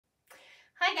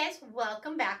Hi guys,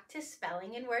 welcome back to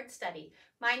Spelling and Word Study.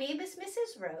 My name is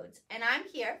Mrs. Rhoades and I'm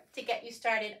here to get you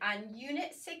started on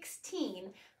Unit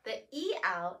 16, the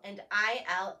EL and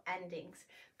IL endings.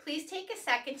 Please take a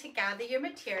second to gather your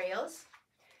materials.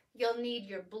 You'll need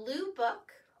your blue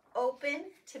book, open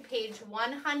to page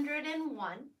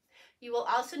 101. You will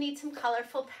also need some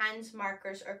colorful pens,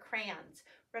 markers, or crayons.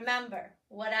 Remember,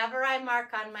 whatever I mark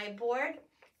on my board,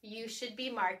 you should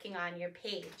be marking on your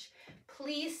page.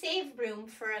 Please save room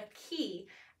for a key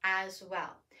as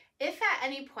well. If at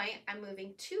any point I'm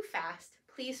moving too fast,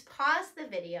 please pause the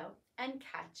video and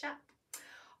catch up.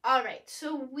 All right,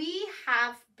 so we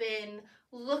have been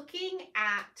looking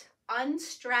at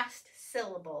unstressed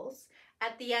syllables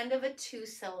at the end of a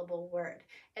two-syllable word.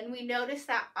 And we notice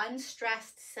that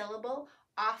unstressed syllable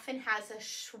often has a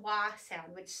schwa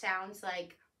sound, which sounds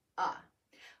like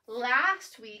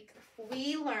Last week,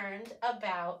 we learned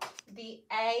about the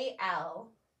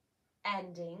AL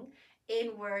ending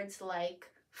in words like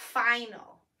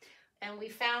final. And we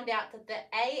found out that the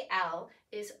AL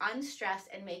is unstressed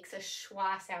and makes a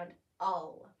schwa sound,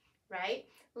 right?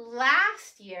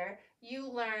 Last year,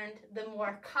 you learned the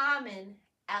more common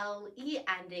LE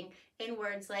ending in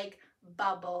words like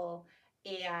bubble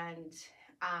and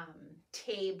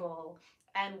table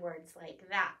and words like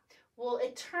that. Well,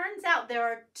 it turns out there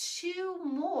are two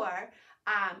more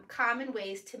common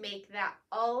ways to make that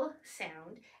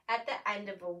sound at the end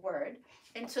of a word.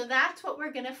 And so that's what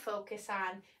we're going to focus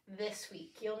on this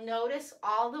week. You'll notice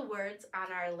all the words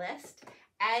on our list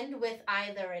end with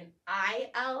either an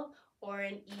IL or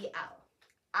an EL.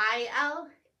 IL,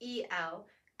 EL,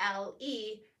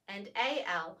 LE, and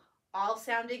AL all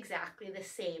sound exactly the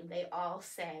same. They all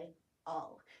say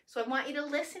So I want you to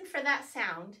listen for that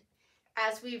sound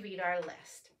as we read our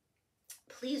list.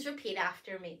 Please repeat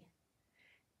after me.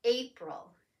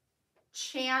 April,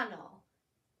 channel,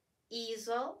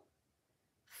 easel,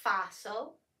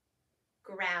 fossil,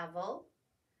 gravel,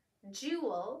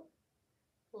 jewel,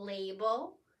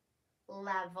 label,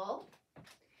 level,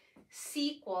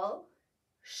 sequel,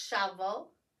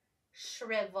 shovel,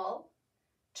 shrivel,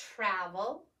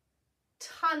 travel,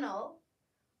 tunnel,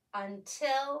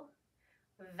 until,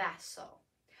 vessel.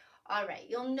 All right,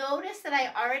 you'll notice that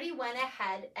I already went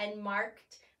ahead and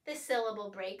marked the syllable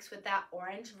breaks with that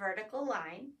orange vertical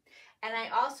line. And I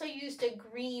also used a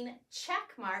green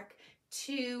check mark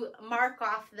to mark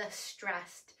off the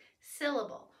stressed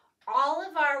syllable. All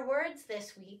of our words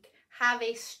this week have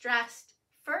a stressed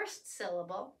first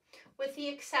syllable with the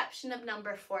exception of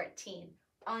number 14,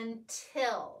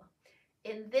 until.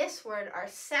 In this word, our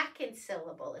second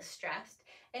syllable is stressed.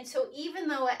 And so even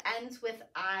though it ends with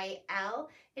IL,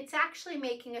 it's actually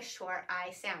making a short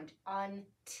I sound,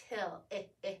 until.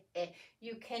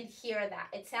 You can hear that.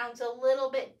 It sounds a little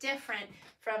bit different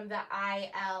from the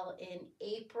IL in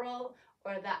April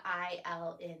or the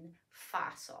IL in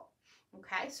fossil.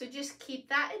 Okay, so just keep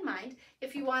that in mind.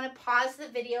 If you want to pause the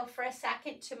video for a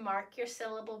second to mark your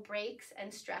syllable breaks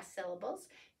and stress syllables,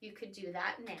 you could do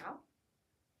that now.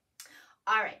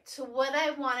 All right, so what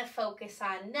I want to focus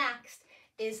on next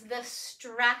is the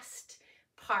stressed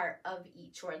part of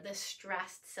each word, the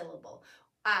stressed syllable.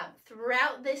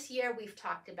 Throughout this year, we've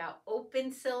talked about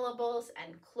open syllables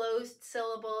and closed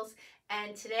syllables,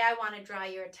 and today I want to draw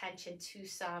your attention to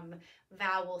some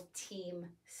vowel team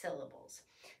syllables.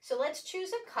 So let's choose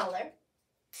a color,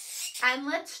 and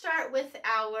let's start with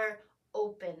our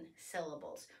open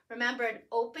syllables. Remember, an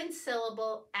open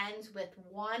syllable ends with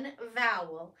one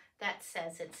vowel that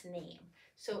says its name.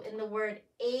 So in the word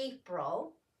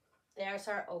April, there's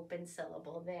our open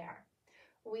syllable there.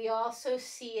 We also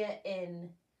see it in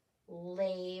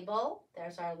label,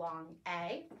 there's our long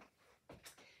A.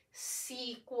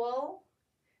 Sequel,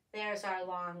 there's our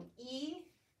long E.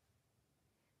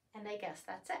 And I guess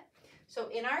that's it. So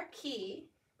in our key,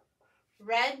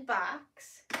 red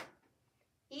box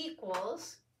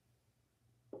equals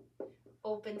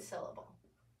open syllable.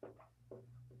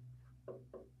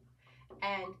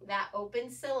 And that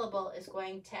open syllable is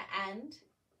going to end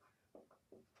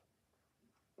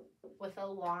with a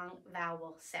long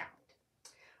vowel sound.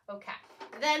 Okay,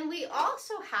 then we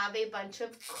also have a bunch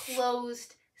of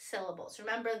closed syllables.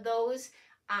 Remember, those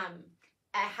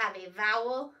have a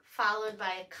vowel followed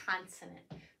by a consonant.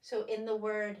 So in the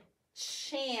word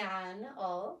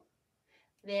channel,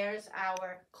 there's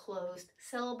our closed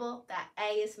syllable. That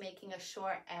A is making a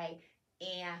short A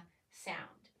sound.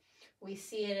 We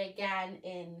see it again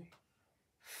in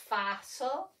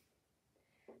fossil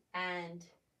and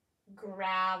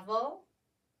gravel,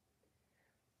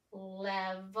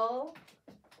 level,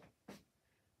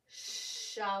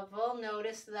 shovel.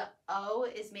 Notice the O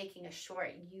is making a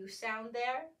short U sound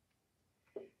there.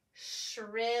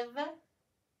 shriv,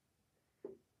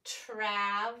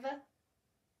 trav,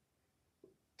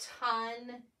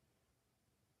 ton,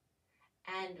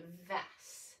 and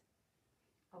ves.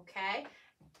 Okay?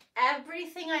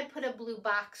 Everything I put a blue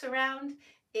box around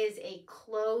is a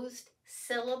closed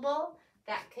syllable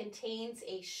that contains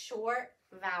a short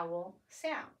vowel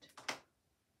sound.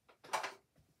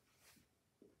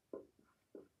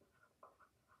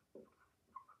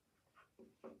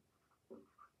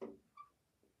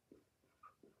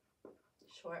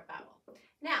 Short vowel.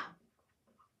 Now,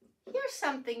 here's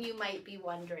something you might be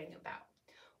wondering about.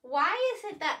 Why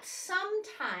is it that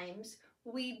sometimes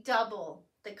we double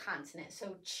the consonant?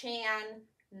 So chan,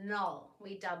 null,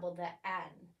 we double the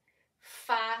N.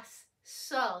 Fas,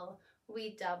 sul,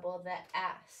 we double the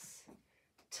S.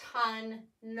 Ton,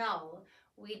 null,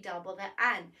 we double the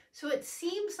N. So it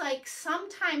seems like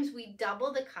sometimes we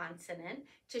double the consonant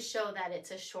to show that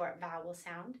it's a short vowel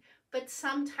sound, but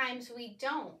sometimes we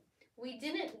don't. We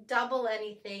didn't double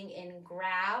anything in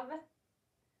grav,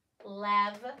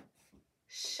 lev,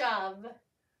 shove,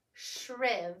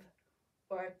 shriv,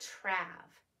 or trav.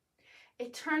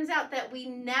 It turns out that we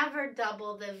never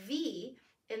double the V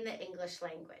in the English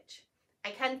language.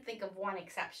 I can think of one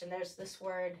exception. There's this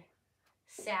word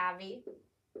savvy,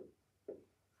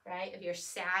 right? If you're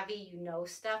savvy, you know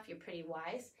stuff, you're pretty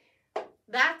wise.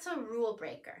 That's a rule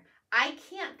breaker. I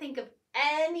can't think of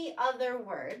any other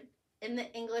word in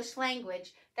the English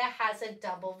language that has a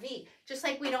double V. Just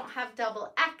like we don't have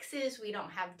double X's, we don't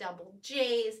have double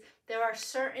J's, there are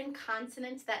certain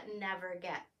consonants that never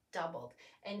get doubled.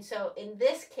 And so in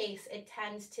this case, it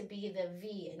tends to be the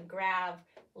V in grav,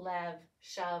 lev,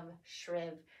 shove,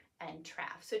 shriv, and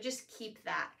trav. So just keep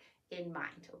that in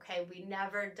mind, okay? We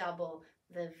never double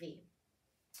the V.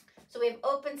 So we have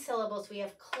open syllables, we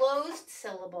have closed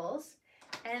syllables,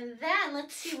 and then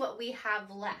let's see what we have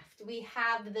left. We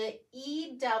have the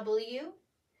EW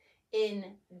in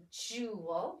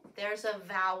jewel. There's a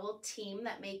vowel team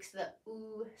that makes the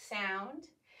oo sound.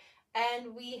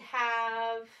 And we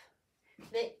have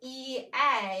the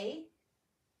EA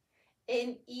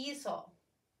in easel.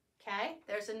 Okay,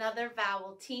 there's another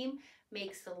vowel team,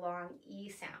 makes the long E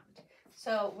sound.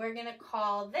 So we're going to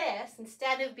call this,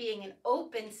 instead of being an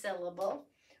open syllable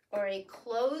or a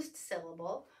closed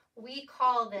syllable, we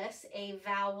call this a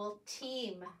vowel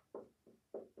team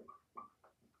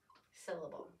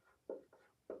syllable.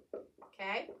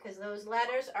 Okay, because those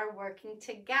letters are working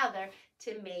together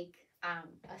to make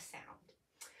a sound.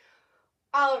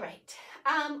 All right,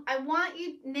 I want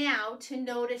you now to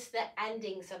notice the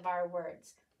endings of our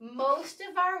words. Most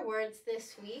of our words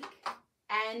this week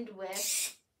end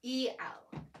with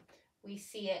EL. We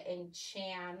see it in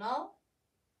channel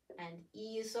and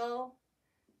easel,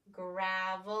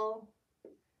 gravel,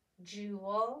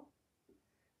 jewel,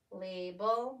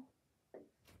 label,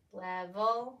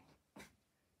 level,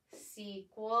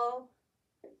 sequel,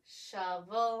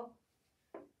 shovel,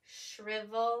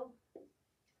 shrivel,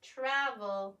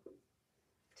 travel,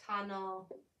 tunnel,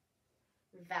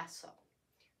 vessel.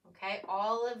 Okay,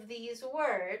 all of these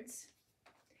words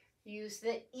use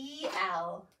the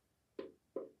EL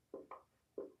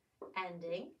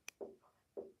ending.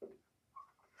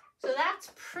 So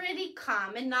that's pretty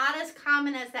common, not as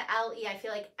common as the LE. I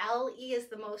feel like LE is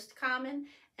the most common,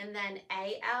 and then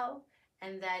AL,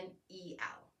 and then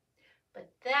EL.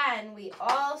 But then we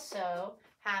also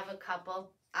have a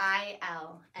couple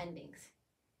IL endings.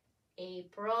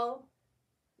 April,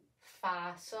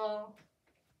 fossil.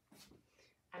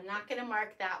 I'm not going to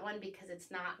mark that one because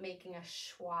it's not making a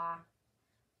schwa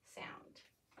sound.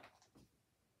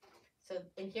 So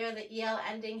in here, the EL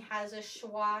ending has a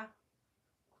schwa.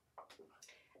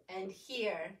 And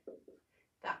here,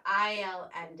 the IL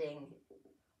ending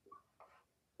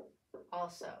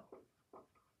also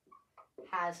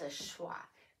has a schwa.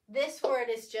 This word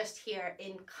is just here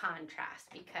in contrast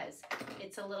because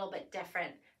it's a little bit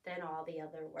different than all the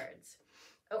other words.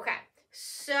 Okay,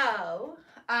 so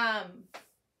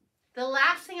the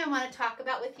last thing I want to talk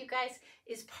about with you guys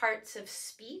is parts of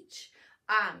speech.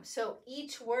 So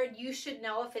each word, you should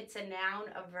know if it's a noun,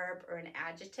 a verb, or an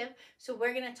adjective. So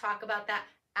we're going to talk about that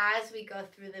as we go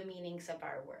through the meanings of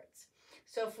our words.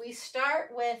 So if we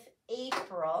start with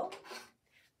April,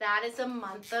 that is a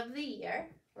month of the year,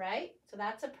 right? So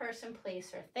that's a person,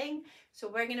 place, or thing. So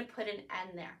we're going to put an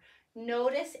N there.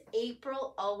 Notice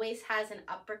April always has an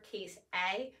uppercase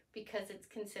A because it's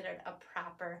considered a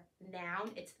proper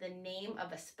noun. It's the name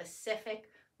of a specific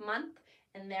month,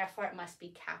 and therefore it must be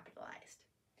capitalized.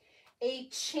 A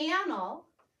channel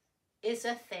is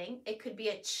a thing. It could be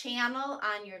a channel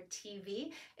on your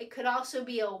TV. It could also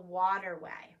be a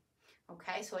waterway.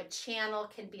 Okay, so a channel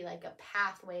can be like a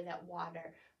pathway that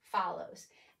water follows.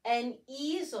 An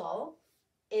easel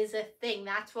is a thing.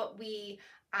 That's what we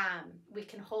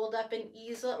can hold up an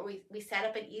easel, or we set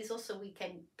up an easel so we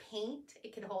can paint.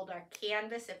 It can hold our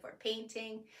canvas if we're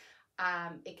painting.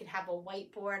 It could have a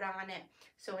whiteboard on it.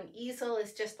 So an easel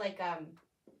is just like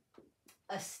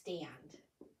a stand.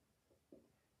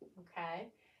 Okay.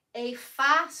 A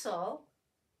fossil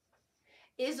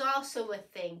is also a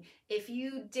thing. If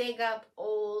you dig up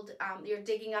old, you're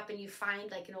digging up and you find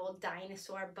like an old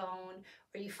dinosaur bone,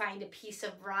 or you find a piece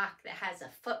of rock that has a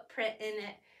footprint in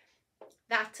it,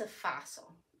 that's a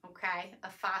fossil, okay? A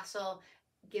fossil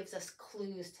gives us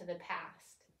clues to the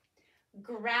past.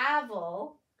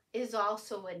 Gravel is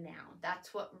also a noun.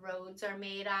 That's what roads are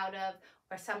made out of,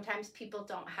 or sometimes people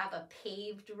don't have a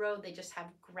paved road, they just have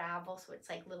gravel, so it's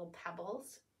like little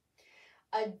pebbles.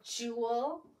 A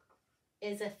jewel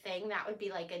is a thing. That would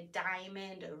be like a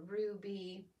diamond, a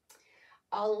ruby.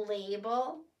 A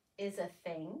label is a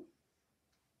thing.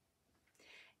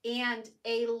 And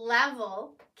a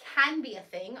level can be a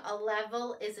thing. A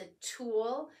level is a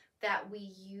tool that we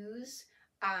use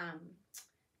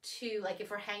to, like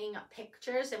if we're hanging up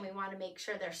pictures and we want to make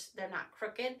sure they're not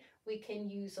crooked, we can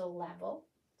use a level.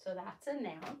 So that's a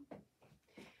noun.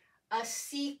 A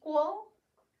sequel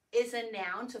is a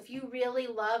noun. So if you really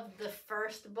love the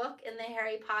first book in the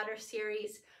Harry Potter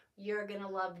series, you're going to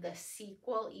love the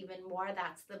sequel even more.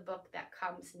 That's the book that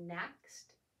comes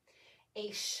next.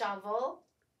 A shovel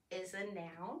is a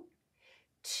noun.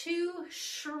 To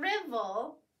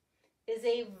shrivel is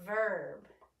a verb.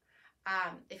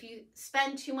 If you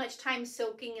spend too much time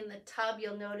soaking in the tub,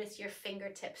 you'll notice your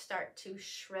fingertips start to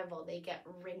shrivel. They get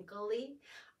wrinkly.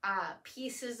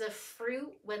 Pieces of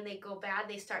fruit, when they go bad,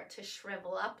 they start to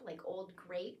shrivel up like old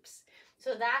grapes.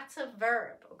 So that's a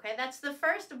verb, okay? That's the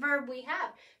first verb we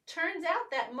have. Turns out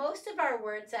that most of our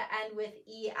words that end with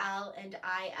EL and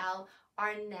IL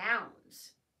are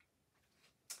nouns.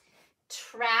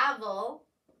 Travel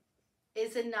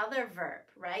is another verb,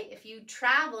 right? If you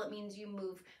travel, it means you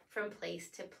move from place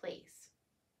to place.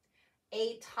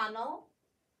 A tunnel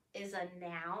is a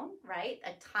noun, right?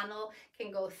 A tunnel can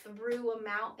go through a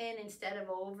mountain instead of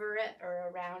over it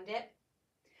or around it.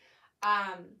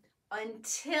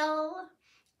 Until,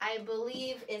 I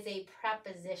believe, is a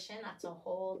preposition. That's a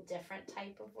whole different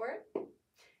type of word.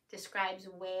 Describes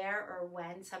where or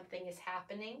when something is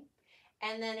happening.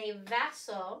 And then a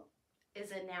vessel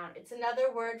is a noun. It's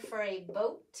another word for a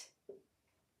boat,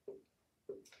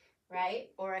 right?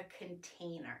 Or a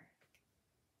container.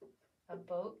 A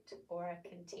boat or a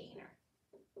container.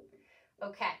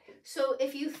 Okay, so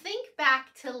if you think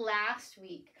back to last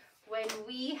week when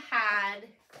we had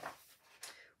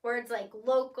words like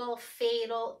local,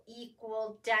 fatal,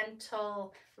 equal,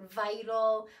 dental,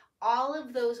 vital, all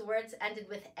of those words ended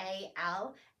with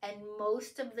AL, and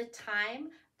most of the time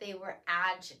they were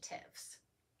adjectives.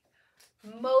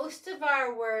 Most of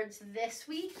our words this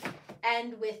week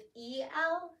end with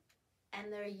EL,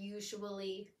 and they're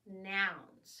usually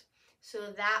nouns.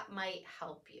 So that might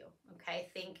help you, okay?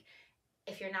 Think,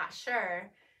 if you're not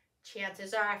sure,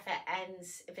 chances are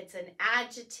if it's an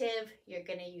adjective, you're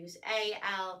going to use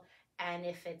AL, and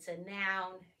if it's a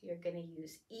noun, you're going to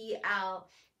use EL.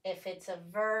 If it's a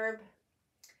verb,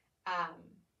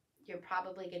 you're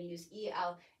probably going to use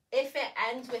EL. If it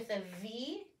ends with a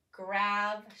V,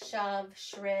 grab, shove,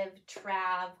 shriv,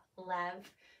 trav,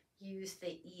 lev, use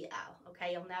the EL,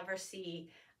 okay? You'll never see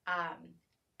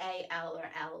AL or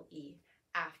LE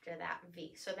after that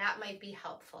V. So that might be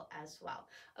helpful as well.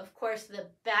 Of course, the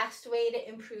best way to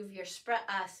improve your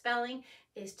spelling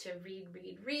is to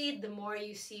read. The more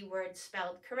you see words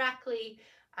spelled correctly,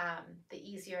 the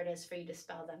easier it is for you to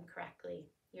spell them correctly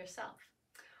yourself.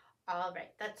 All right,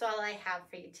 that's all I have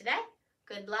for you today.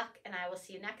 Good luck, and I will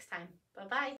see you next time. Bye-bye.